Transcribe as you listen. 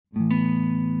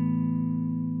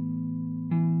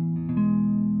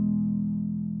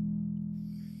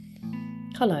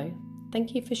Hello,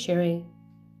 thank you for sharing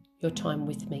your time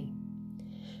with me.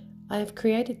 I have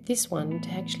created this one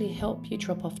to actually help you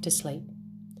drop off to sleep.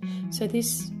 So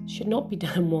this should not be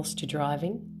done whilst you're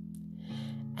driving.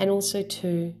 And also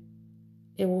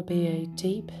it will be a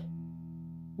deep,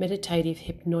 meditative,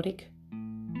 hypnotic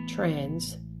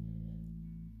trance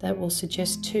that will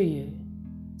suggest to you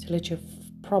to let your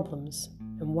problems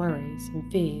and worries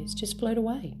and fears just float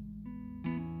away.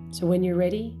 So when you're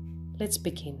ready, let's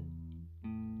begin.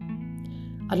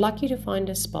 I'd like you to find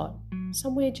a spot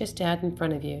somewhere just out in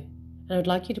front of you, and I'd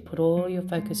like you to put all your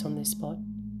focus on this spot.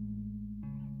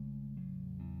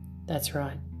 That's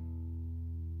right.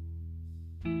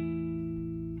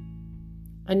 And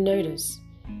notice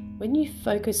when you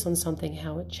focus on something,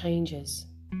 how it changes.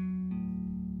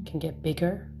 It can get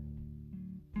bigger,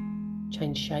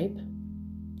 change shape,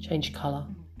 change colour.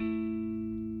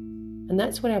 And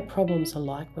that's what our problems are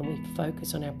like when we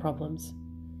focus on our problems.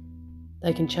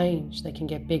 They can change, they can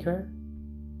get bigger,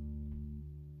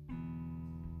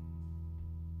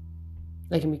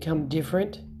 they can become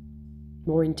different,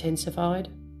 more intensified.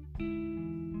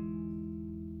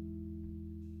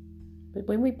 But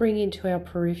when we bring into our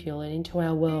peripheral and into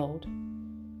our world,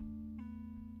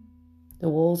 the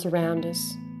walls around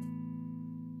us,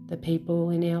 the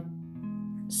people in our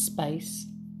space,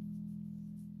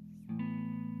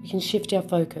 we can shift our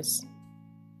focus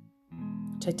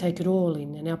to take it all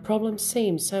in, and our problems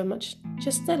seem so much,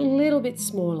 just that little bit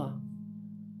smaller.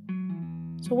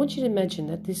 So I want you to imagine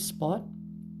that this spot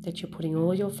that you're putting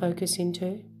all your focus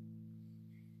into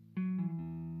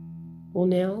will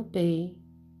now be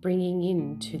bringing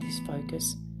into this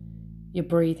focus your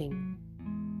breathing,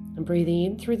 and breathing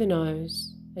in through the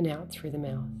nose and out through the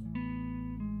mouth.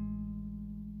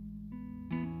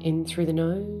 In through the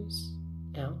nose,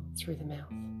 out through the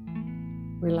mouth.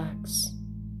 Relax.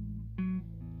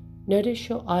 Notice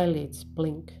your eyelids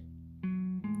blink.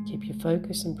 Keep your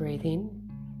focus and breathe in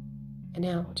and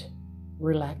out.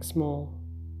 Relax more.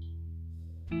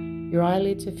 Your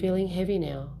eyelids are feeling heavy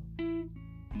now.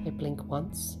 They blink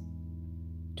once,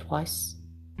 twice,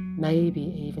 maybe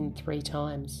even 3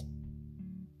 times.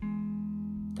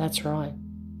 That's right.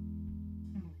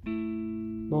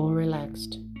 More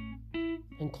relaxed.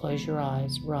 And close your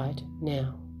eyes right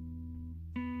now.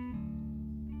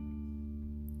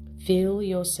 Feel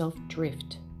yourself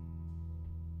drift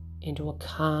into a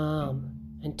calm,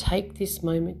 and take this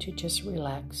moment to just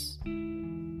relax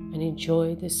and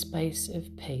enjoy the space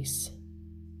of peace.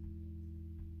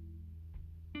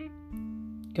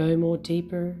 Go more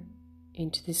deeper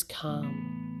into this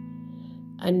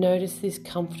calm and notice this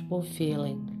comfortable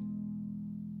feeling.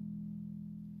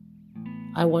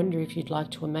 I wonder if you'd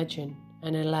like to imagine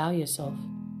and allow yourself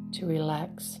to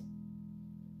relax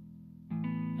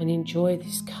and enjoy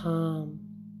this calm,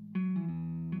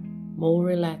 more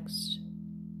relaxed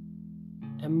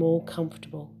and more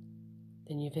comfortable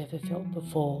than you've ever felt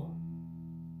before.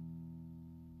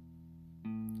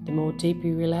 The more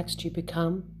deeply relaxed you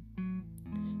become,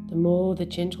 the more the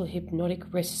gentle hypnotic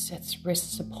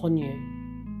rests upon you.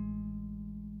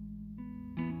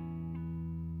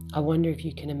 I wonder if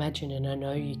you can imagine, and I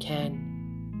know you can.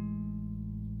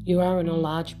 You are in a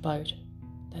large boat,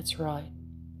 that's right.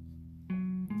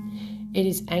 It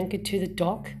is anchored to the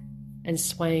dock and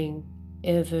swaying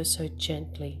ever so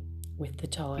gently with the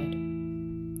tide.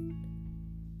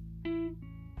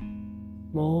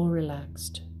 More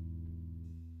relaxed,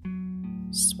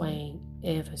 swaying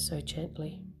ever so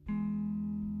gently.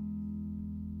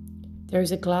 There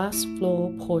is a glass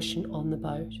floor portion on the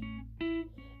boat,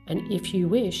 and if you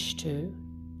wish to,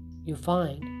 you'll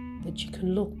find that you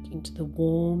can look into the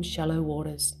warm, shallow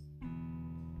waters.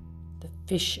 The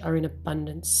fish are in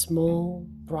abundance, small,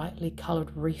 brightly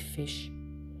coloured reef fish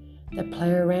that play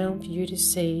around for you to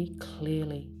see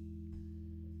clearly.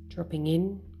 Dropping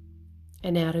in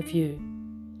and out of view,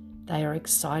 they are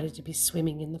excited to be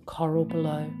swimming in the coral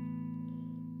below.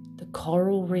 The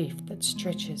coral reef that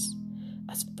stretches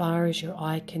as far as your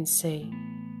eye can see.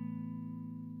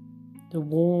 The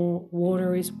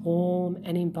water is warm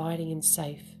and inviting and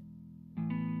safe.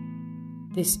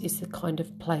 This is the kind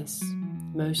of place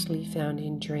mostly found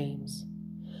in dreams.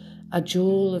 A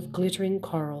jewel of glittering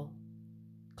coral,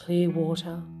 clear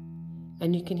water,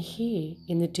 and you can hear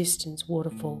in the distance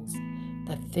waterfalls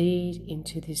that feed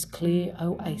into this clear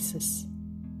oasis.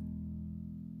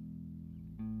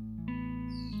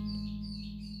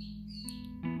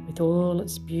 With all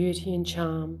its beauty and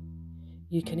charm,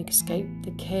 you can escape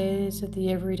the cares of the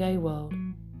everyday world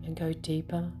and go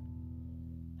deeper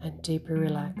and deeper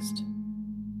relaxed.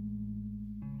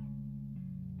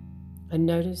 And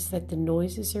notice that the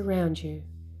noises around you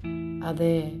are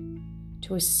there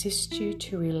to assist you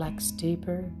to relax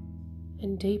deeper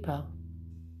and deeper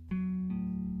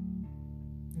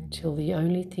until the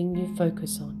only thing you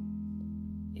focus on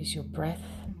is your breath,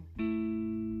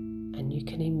 and you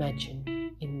can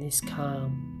imagine in this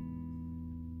calm.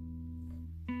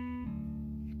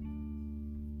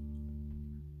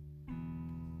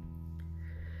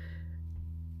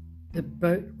 The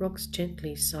boat rocks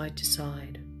gently side to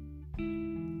side.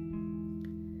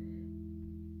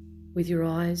 With your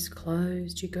eyes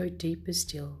closed, you go deeper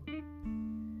still,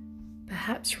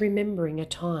 perhaps remembering a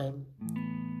time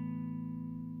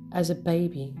as a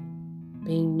baby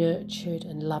being nurtured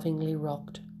and lovingly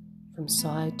rocked from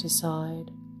side to side,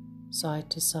 side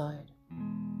to side,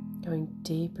 going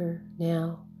deeper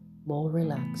now, more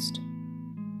relaxed.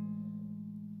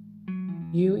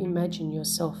 You imagine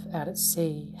yourself out at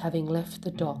sea, having left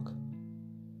the dock,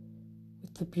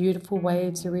 with the beautiful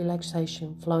waves of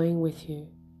relaxation flowing with you,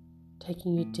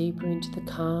 taking you deeper into the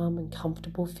calm and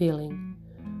comfortable feeling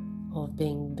of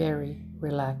being very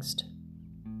relaxed.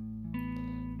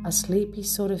 A sleepy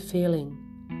sort of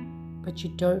feeling, but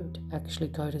you don't actually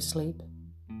go to sleep.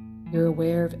 You're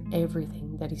aware of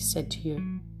everything that is said to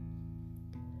you.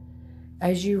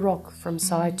 As you rock from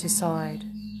side to side,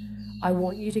 I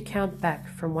want you to count back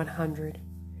from 100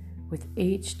 with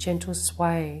each gentle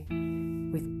sway,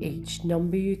 with each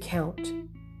number you count,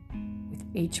 with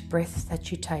each breath that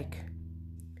you take.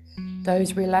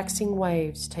 Those relaxing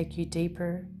waves take you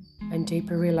deeper and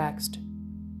deeper relaxed.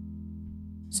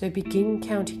 So begin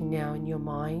counting now in your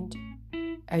mind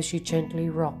as you gently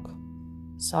rock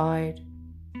side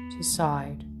to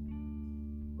side,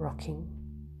 rocking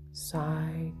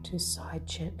side to side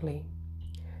gently.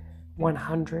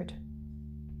 100,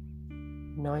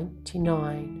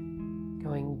 99,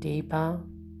 going deeper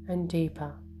and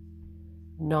deeper.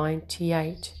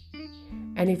 98,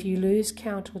 and if you lose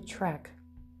count or track,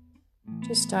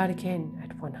 just start again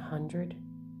at 100,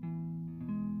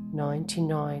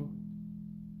 99.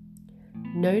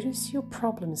 Notice your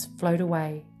problems float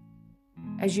away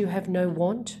as you have no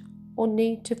want or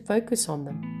need to focus on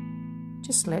them.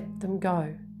 Just let them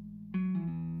go.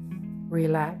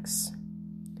 Relax,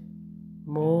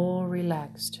 more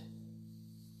relaxed.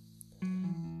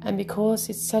 And because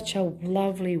it's such a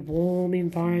lovely, warm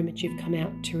environment you've come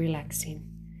out to relax in,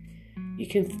 you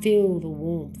can feel the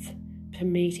warmth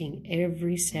permeating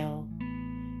every cell,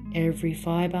 every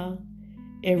fibre,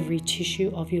 every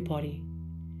tissue of your body.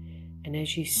 And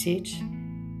as you sit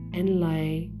and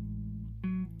lay,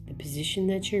 the position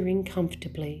that you're in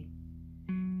comfortably,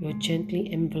 you're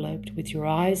gently enveloped with your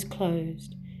eyes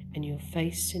closed and your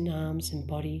face and arms and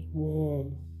body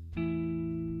warm.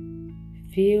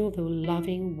 Feel the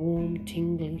loving, warm,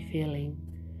 tingly feeling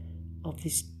of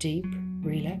this deep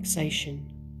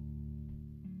relaxation.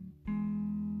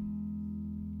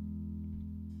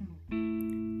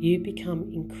 You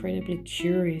become incredibly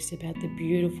curious about the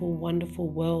beautiful, wonderful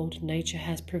world nature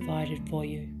has provided for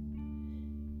you.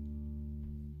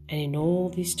 And in all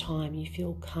this time, you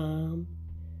feel calm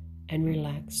and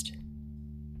relaxed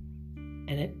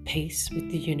and at peace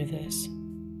with the universe.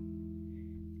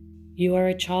 You are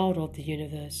a child of the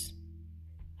universe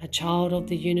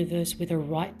with a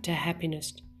right to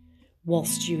happiness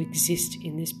whilst you exist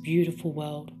in this beautiful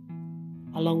world,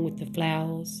 along with the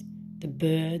flowers, the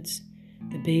birds,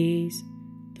 the bees,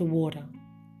 the water,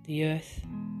 the earth,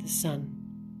 the sun,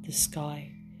 the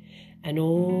sky, and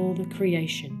all the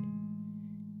creation.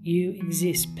 You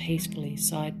exist peacefully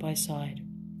side by side.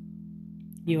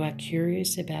 You are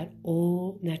curious about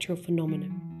all natural phenomena.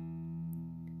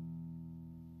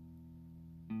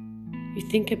 You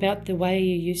think about the way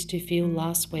you used to feel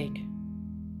last week.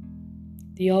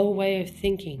 The old way of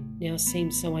thinking now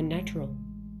seems so unnatural,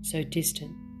 so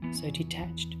distant, so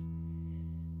detached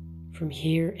from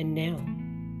here and now.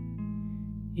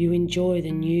 You enjoy the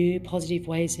new positive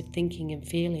ways of thinking and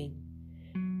feeling,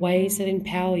 ways that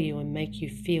empower you and make you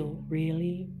feel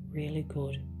really, really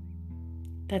good.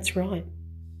 That's right.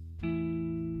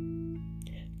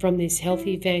 From this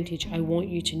healthy vantage, I want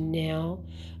you to now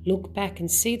look back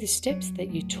and see the steps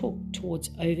that you took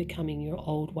towards overcoming your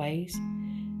old ways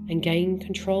and gain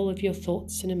control of your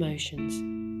thoughts and emotions.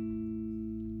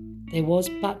 There was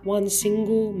but one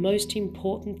single most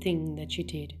important thing that you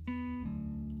did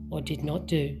or did not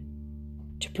do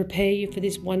to prepare you for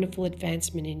this wonderful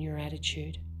advancement in your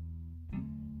attitude.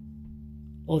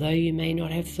 Although you may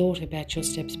not have thought about your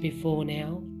steps before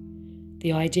now,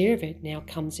 the idea of it now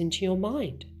comes into your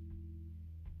mind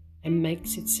and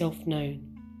makes itself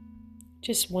known.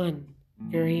 Just one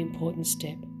very important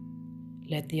step.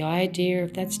 Let the idea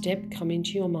of that step come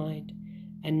into your mind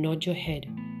and nod your head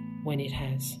when it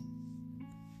has.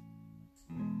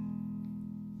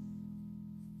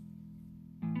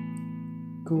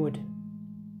 Good.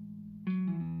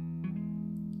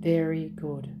 Very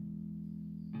good.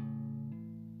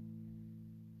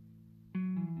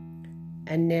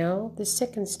 And now the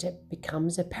second step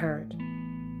becomes apparent.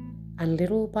 And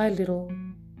little by little,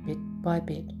 bit by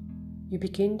bit, you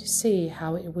begin to see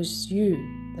how it was you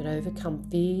that overcome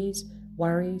fears,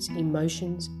 worries,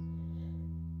 emotions,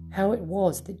 how it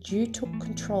was that you took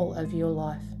control over your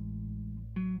life.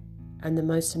 And the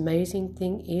most amazing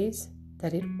thing is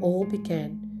that it all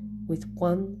began with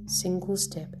one single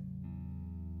step.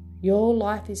 Your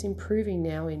life is improving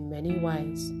now in many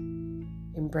ways,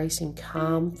 embracing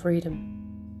calm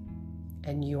freedom,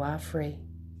 and you are free.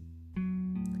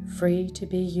 Free to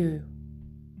be you.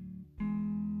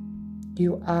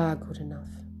 You are good enough.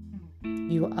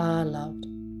 You are loved.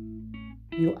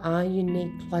 You are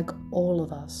unique like all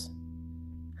of us,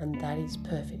 and that is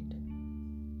perfect.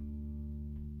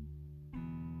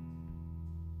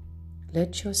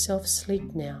 Let yourself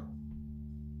sleep now,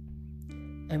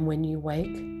 and when you wake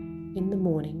in the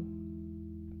morning,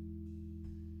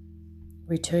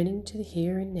 returning to the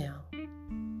here and now,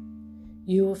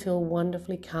 you will feel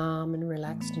wonderfully calm and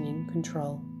relaxed and in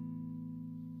control.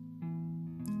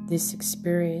 This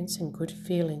experience and good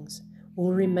feelings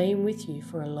will remain with you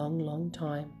for a long, long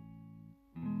time.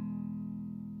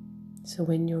 So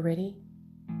when you're ready,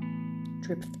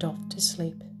 drift off to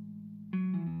sleep.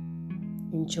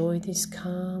 Enjoy these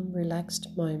calm,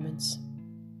 relaxed moments.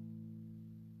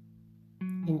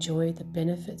 Enjoy the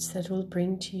benefits that it will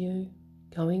bring to you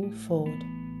going forward.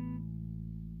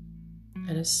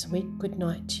 And a sweet good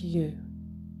night to you,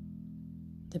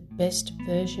 the best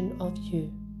version of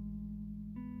you.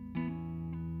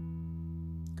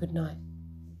 Good night.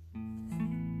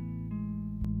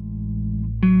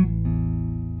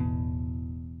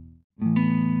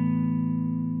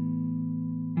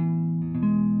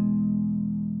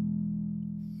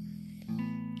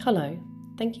 Hello,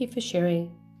 thank you for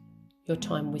sharing your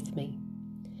time with me.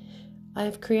 I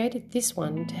have created this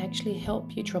one to actually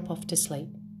help you drop off to sleep.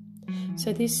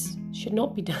 So this should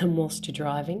not be done whilst you're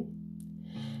driving.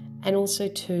 And also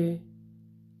too,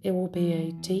 it will be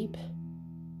a deep,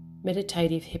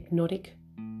 meditative, hypnotic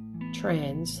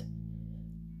trance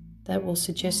that will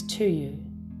suggest to you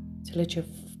to let your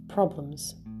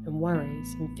problems and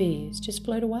worries and fears just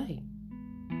float away.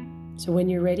 So when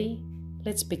you're ready,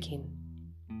 let's begin.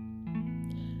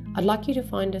 I'd like you to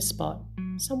find a spot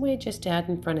somewhere just out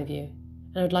in front of you,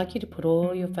 and I'd like you to put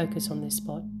all your focus on this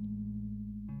spot.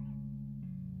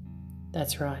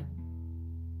 That's right.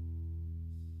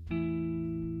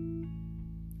 And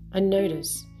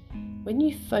notice when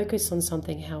you focus on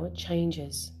something, how it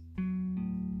changes.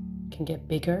 It can get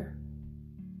bigger,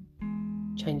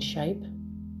 change shape,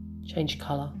 change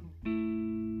colour.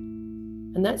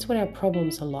 And that's what our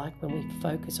problems are like when we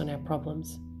focus on our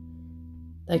problems.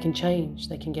 They can change,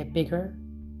 they can get bigger.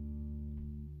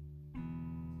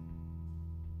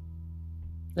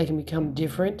 They can become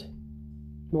different,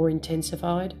 more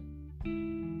intensified.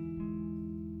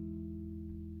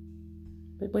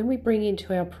 But when we bring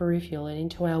into our peripheral and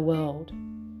into our world,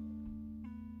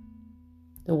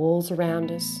 the walls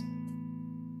around us,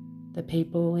 the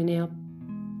people in our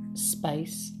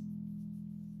space,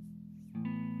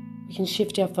 we can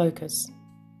shift our focus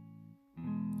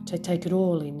to take it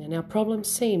all in, and our problems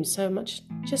seem so much,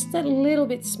 just that little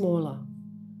bit smaller.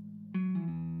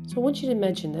 So I want you to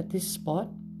imagine that this spot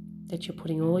that you're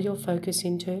putting all your focus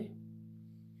into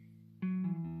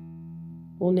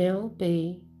will now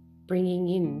be bringing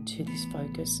into this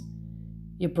focus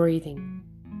your breathing,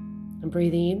 and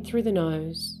breathing in through the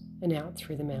nose and out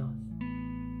through the mouth.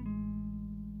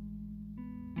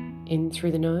 In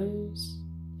through the nose,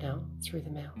 out through the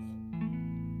mouth.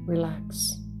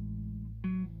 Relax.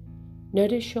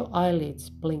 Notice your eyelids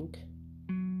blink.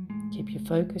 Keep your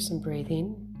focus and breathe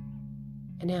in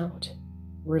and out.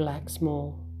 Relax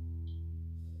more.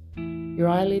 Your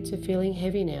eyelids are feeling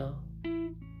heavy now.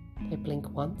 They blink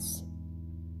once,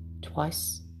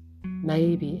 twice,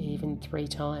 maybe even 3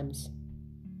 times.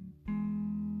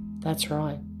 That's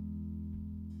right.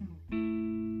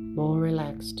 More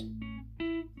relaxed.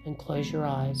 And close your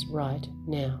eyes right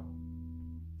now.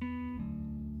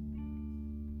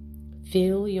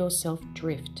 Feel yourself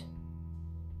drift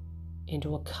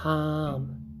into a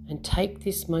calm, and take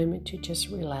this moment to just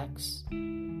relax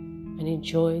and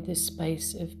enjoy the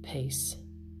space of peace.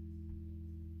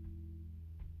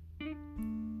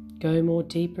 Go more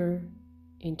deeper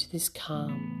into this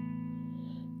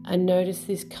calm and notice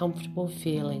this comfortable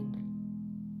feeling.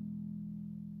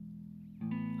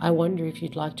 I wonder if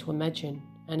you'd like to imagine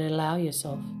and allow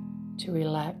yourself to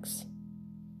relax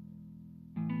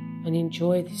and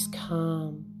enjoy this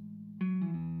calm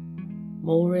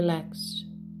more relaxed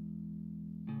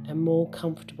and more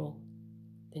comfortable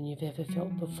than you've ever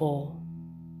felt before.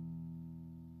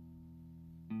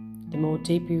 The more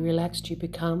deeply relaxed you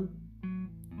become,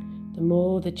 the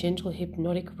more the gentle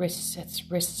hypnotic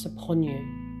rests upon you.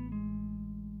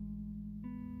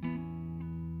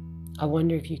 I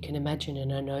wonder if you can imagine,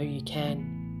 and I know you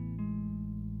can.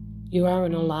 You are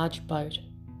in a large boat,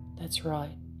 that's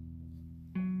right.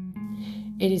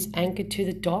 It is anchored to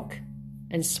the dock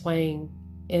and swaying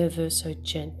ever so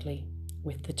gently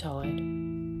with the tide.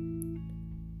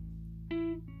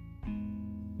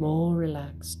 More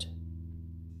relaxed,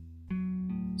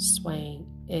 swaying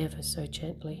ever so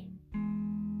gently.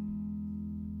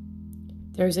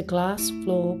 There is a glass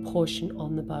floor portion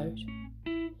on the boat,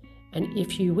 and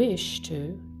if you wish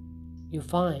to, you'll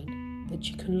find that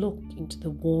you can look into the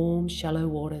warm, shallow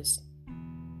waters.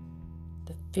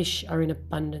 The fish are in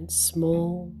abundance,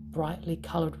 small, brightly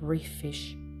coloured reef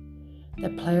fish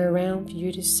that play around for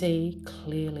you to see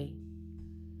clearly.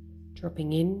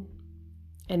 Dropping in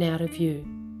and out of view,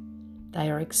 they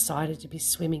are excited to be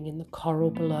swimming in the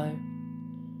coral below.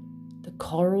 The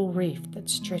coral reef that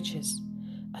stretches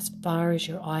as far as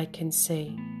your eye can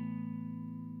see.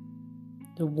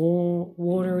 The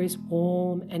water is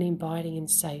warm and inviting and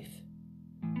safe.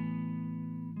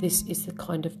 This is the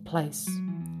kind of place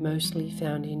mostly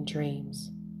found in dreams.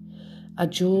 A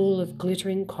jewel of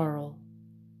glittering coral,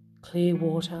 clear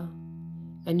water,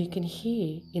 and you can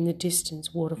hear in the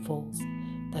distance waterfalls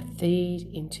that feed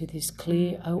into this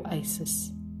clear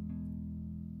oasis.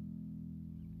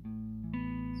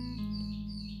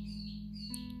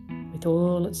 With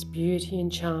all its beauty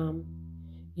and charm,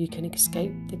 you can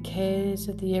escape the cares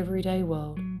of the everyday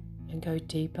world and go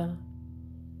deeper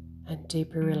and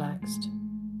deeper relaxed.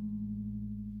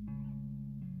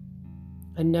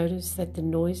 And notice that the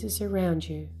noises around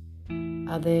you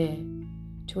are there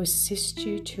to assist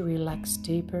you to relax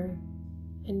deeper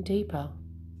and deeper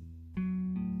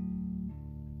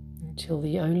until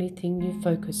the only thing you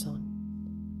focus on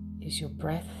is your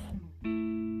breath,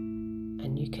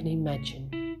 and you can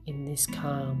imagine in this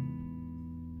calm.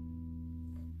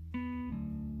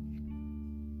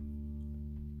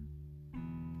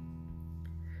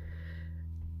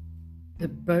 The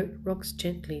boat rocks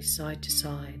gently side to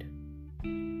side.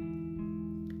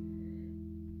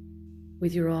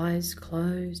 With your eyes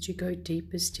closed, you go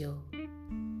deeper still,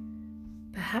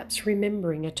 perhaps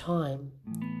remembering a time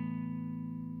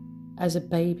as a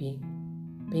baby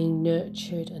being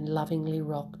nurtured and lovingly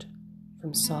rocked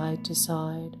from side to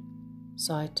side,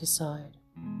 side to side,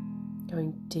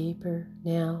 going deeper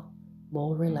now,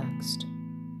 more relaxed.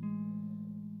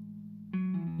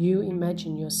 You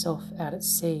imagine yourself out at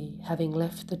sea, having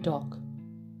left the dock,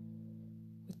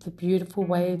 with the beautiful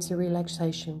waves of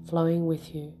relaxation flowing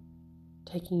with you,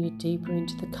 taking you deeper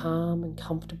into the calm and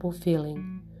comfortable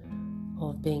feeling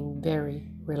of being very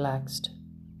relaxed.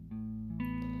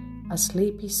 A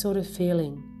sleepy sort of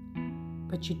feeling,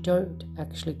 but you don't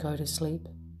actually go to sleep.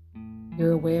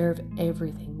 You're aware of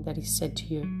everything that is said to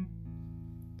you.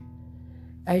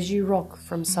 As you rock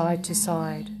from side to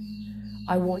side,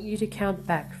 I want you to count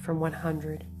back from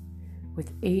 100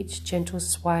 with each gentle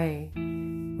sway,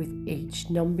 with each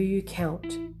number you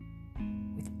count,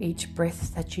 with each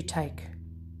breath that you take.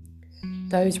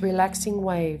 Those relaxing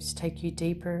waves take you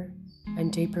deeper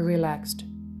and deeper relaxed.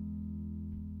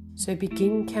 So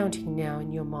begin counting now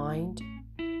in your mind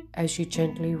as you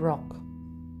gently rock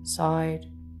side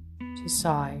to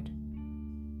side,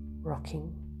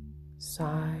 rocking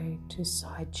side to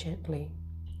side gently.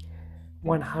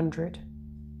 100,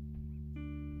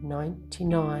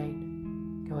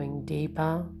 99, going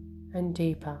deeper and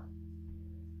deeper.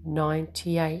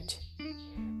 98,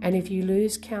 and if you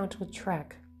lose count or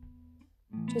track,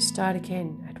 just start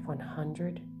again at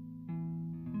 100,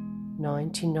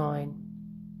 99.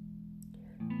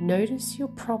 Notice your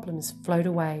problems float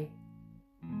away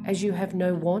as you have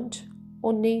no want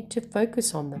or need to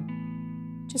focus on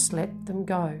them. Just let them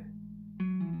go.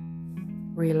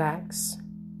 Relax.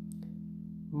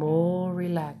 More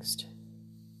relaxed.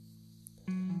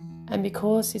 And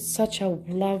because it's such a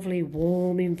lovely,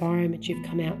 warm environment you've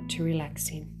come out to relax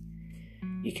in,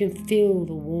 you can feel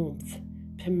the warmth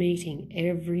permeating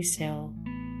every cell,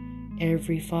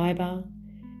 every fibre,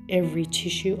 every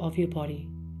tissue of your body.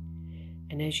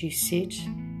 And as you sit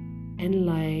and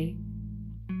lay,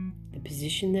 the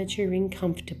position that you're in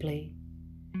comfortably,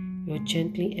 you're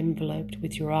gently enveloped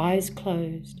with your eyes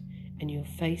closed and your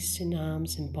face and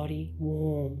arms and body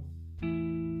warm.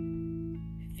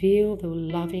 Feel the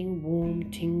loving, warm,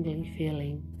 tingly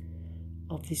feeling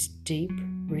of this deep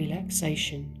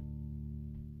relaxation.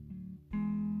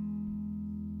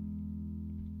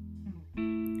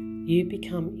 you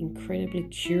become incredibly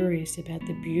curious about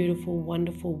the beautiful,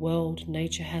 wonderful world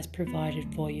nature has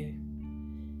provided for you.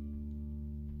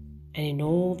 And in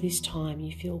all this time,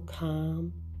 you feel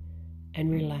calm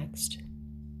and relaxed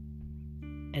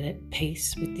and at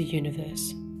peace with the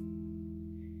universe.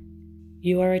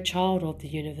 You are a child of the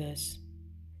universe,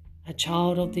 a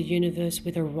child of the universe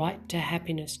with a right to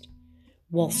happiness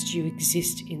whilst you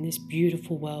exist in this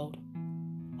beautiful world,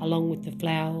 along with the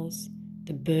flowers,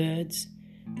 the birds,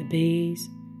 the bees,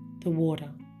 the water,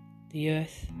 the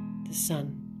earth, the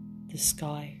sun, the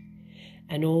sky,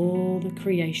 and all the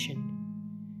creation.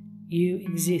 You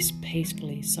exist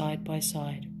peacefully side by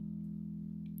side.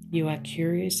 You are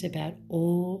curious about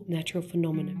all natural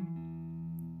phenomena.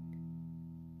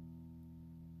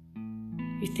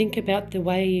 You think about the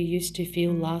way you used to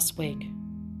feel last week.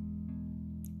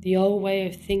 The old way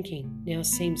of thinking now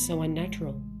seems so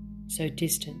unnatural, so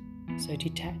distant, so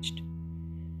detached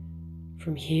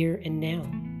from here and now.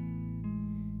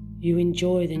 You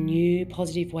enjoy the new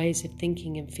positive ways of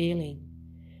thinking and feeling,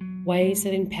 ways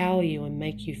that empower you and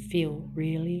make you feel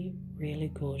really, really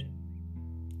good.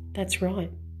 That's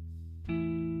right.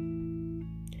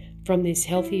 From this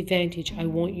healthy vantage, I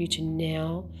want you to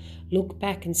now look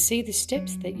back and see the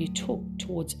steps that you took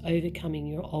towards overcoming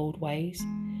your old ways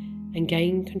and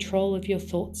gain control of your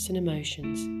thoughts and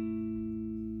emotions.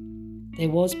 There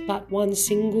was but one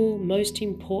single most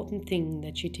important thing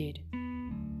that you did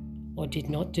or did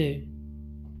not do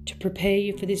to prepare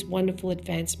you for this wonderful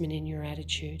advancement in your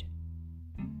attitude.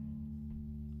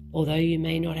 Although you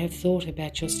may not have thought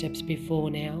about your steps before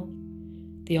now,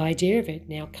 the idea of it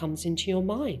now comes into your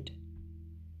mind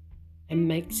and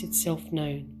makes itself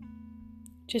known.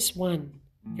 Just one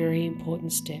very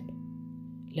important step.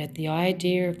 Let the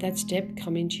idea of that step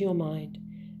come into your mind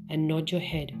and nod your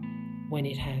head when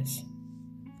it has.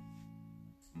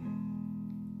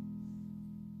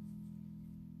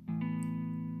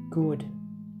 Good.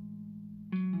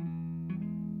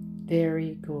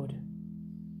 Very good.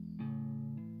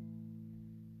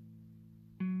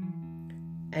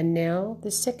 And now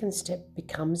the second step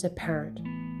becomes apparent,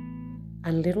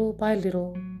 and little by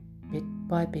little, bit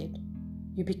by bit,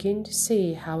 you begin to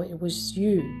see how it was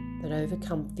you that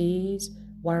overcome fears,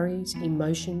 worries,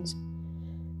 emotions,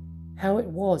 how it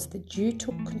was that you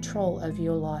took control over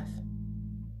your life.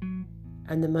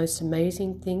 And the most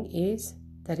amazing thing is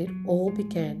that it all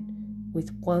began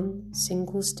with one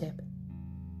single step.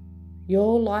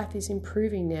 Your life is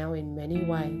improving now in many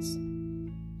ways,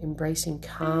 embracing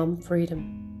calm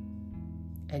freedom,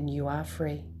 and you are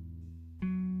free.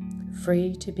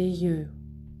 Free to be you.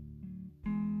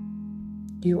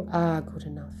 You are good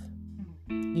enough.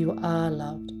 You are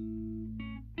loved.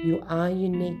 You are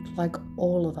unique like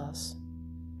all of us,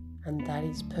 and that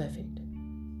is perfect.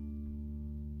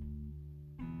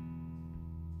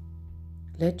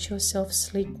 Let yourself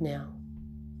sleep now,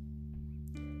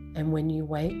 and when you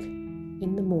wake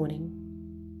in the morning,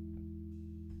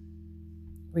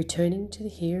 returning to the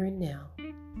here and now,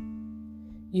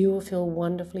 you will feel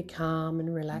wonderfully calm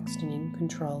and relaxed and in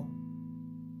control.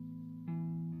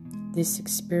 This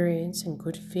experience and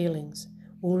good feelings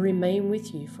will remain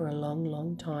with you for a long,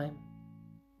 long time.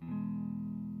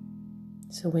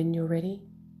 So when you're ready,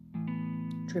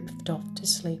 drift off to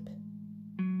sleep.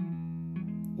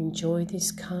 Enjoy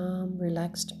these calm,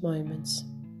 relaxed moments.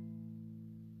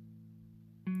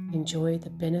 Enjoy the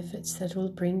benefits that it will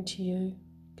bring to you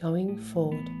going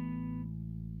forward.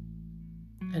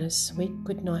 And a sweet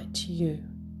good night to you,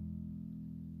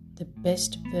 the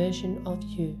best version of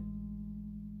you.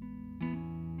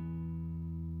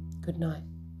 Good night.